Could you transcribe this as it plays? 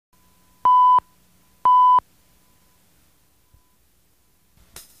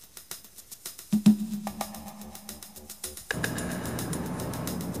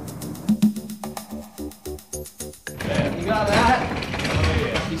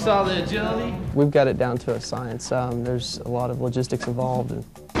saw the agility? We've got it down to a science. There's a lot of logistics involved. And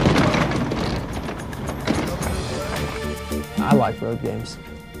I like road games.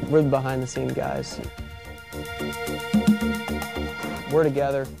 We're the behind-the-scenes guys. We're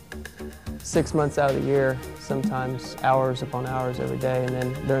together 6 months out of the year, sometimes hours upon hours every day, and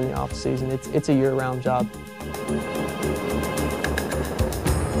then during the off season, it's a year-round job.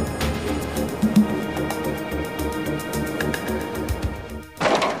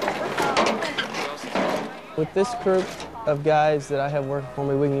 With this group of guys that I have working for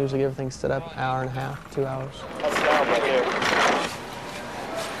me, we can usually get everything set up an hour and a half, 2 hours.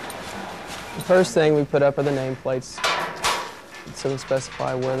 The first thing we put up are the nameplates, so we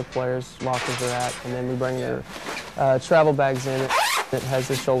specify where the players' lockers are at, and then we bring their travel bags in. It has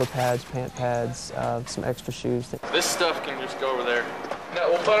the shoulder pads, pant pads, some extra shoes. This stuff can just go over there. No,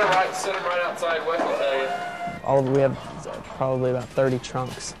 we'll put it right, set them right outside. Wes will tell you. All of it, we have probably about 30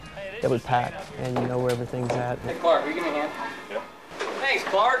 trunks that we pack, and you know where everything's at. Hey, Clark, will you give me a hand? Yeah. Thanks,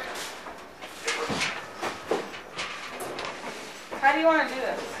 Clark. How do you want to do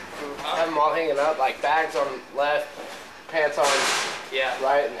this? Have them all hanging up, like bags on left, pants on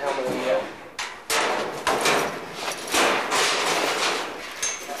right, and helmet in the middle.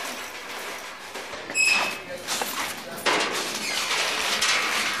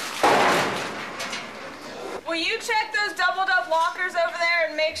 Will you check those doubled up lockers over there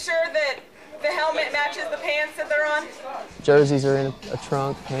and make sure that the helmet matches the pants that they're on? Jerseys are in a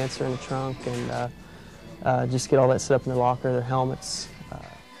trunk, pants are in a trunk, and just get all that set up in the locker, their helmets.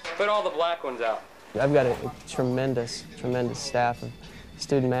 Put all the black ones out. I've got a tremendous staff of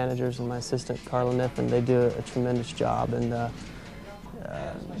student managers, and my assistant, Carla Niffen. They do a tremendous job, and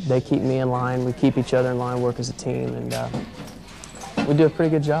they keep me in line. We keep each other in line, work as a team, and we do a pretty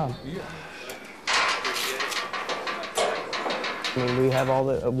good job. I mean, we have all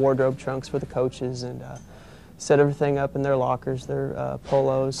the wardrobe trunks for the coaches, and set everything up in their lockers, their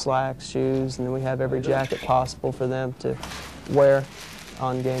polos, slacks, shoes, and then we have every jacket possible for them to wear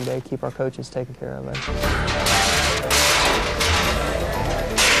on game day, keep our coaches taken care of. You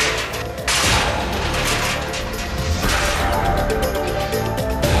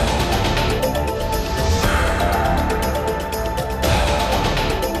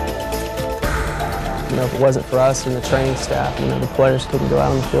know, if it wasn't for us and the training staff, you know, the players couldn't go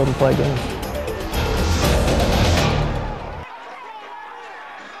out on the field and play games.